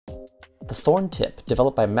The Thorn tip,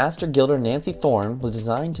 developed by master gilder Nancy Thorn, was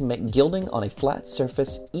designed to make gilding on a flat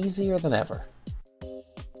surface easier than ever.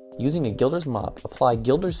 Using a gilder's mop, apply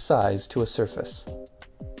gilder's size to a surface.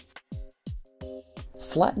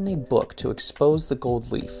 Flatten a book to expose the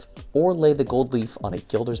gold leaf, or lay the gold leaf on a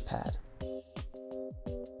gilder's pad.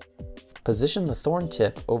 Position the thorn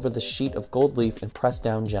tip over the sheet of gold leaf and press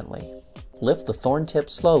down gently. Lift the thorn tip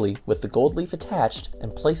slowly with the gold leaf attached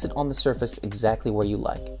and place it on the surface exactly where you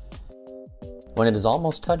like. When it is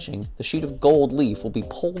almost touching, the sheet of gold leaf will be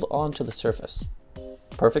pulled onto the surface.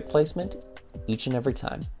 Perfect placement each and every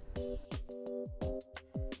time.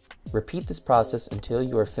 Repeat this process until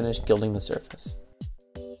you are finished gilding the surface.